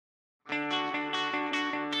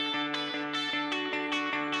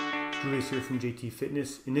Julius here from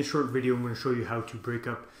JTFitness. In this short video, I'm going to show you how to break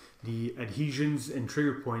up the adhesions and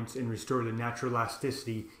trigger points and restore the natural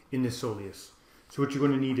elasticity in the soleus. So what you're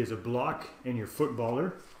going to need is a block and your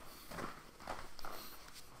footballer.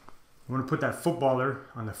 You want to put that footballer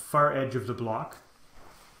on the far edge of the block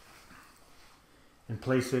and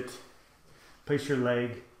place your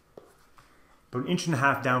leg about 1.5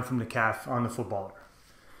 inches down from the calf on the footballer.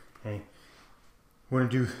 Okay. We're going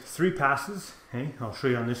to do 3 passes. Okay, I'll show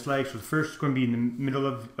you on this leg. So the first is going to be in the middle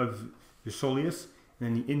of your soleus, and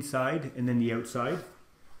then the inside, and then the outside.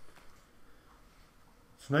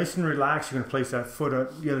 So nice and relaxed, you're going to place that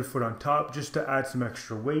the other foot on top just to add some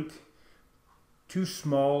extra weight. 2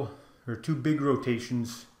 big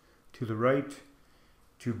rotations to the right,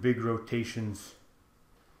 2 big rotations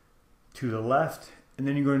to the left, and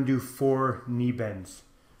then you're going to do 4 knee bends.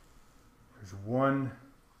 There's 1,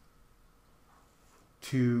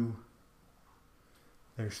 2,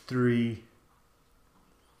 there's 3,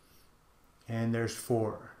 and there's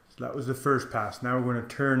 4. So that was the first pass. Now we're going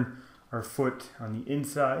to turn our foot on the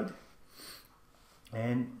inside,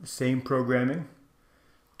 and same programming.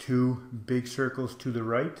 2 big circles to the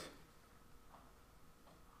right,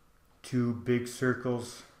 2 big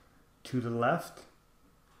circles to the left,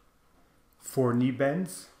 4 knee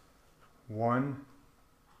bends, 1,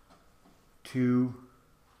 2,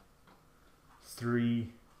 3,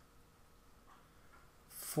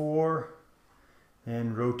 4,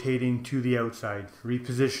 and rotating to the outside.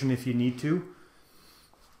 Reposition if you need to,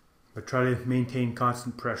 but try to maintain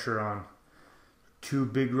constant pressure on. 2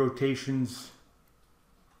 big rotations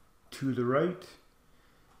to the right,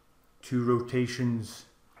 2 rotations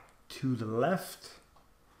to the left,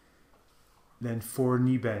 then 4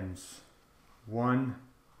 knee bends. 1,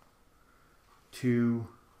 2,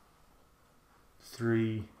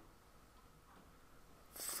 3,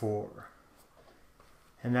 4.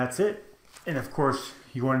 And that's it. And of course,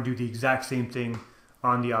 you want to do the exact same thing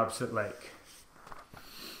on the opposite leg.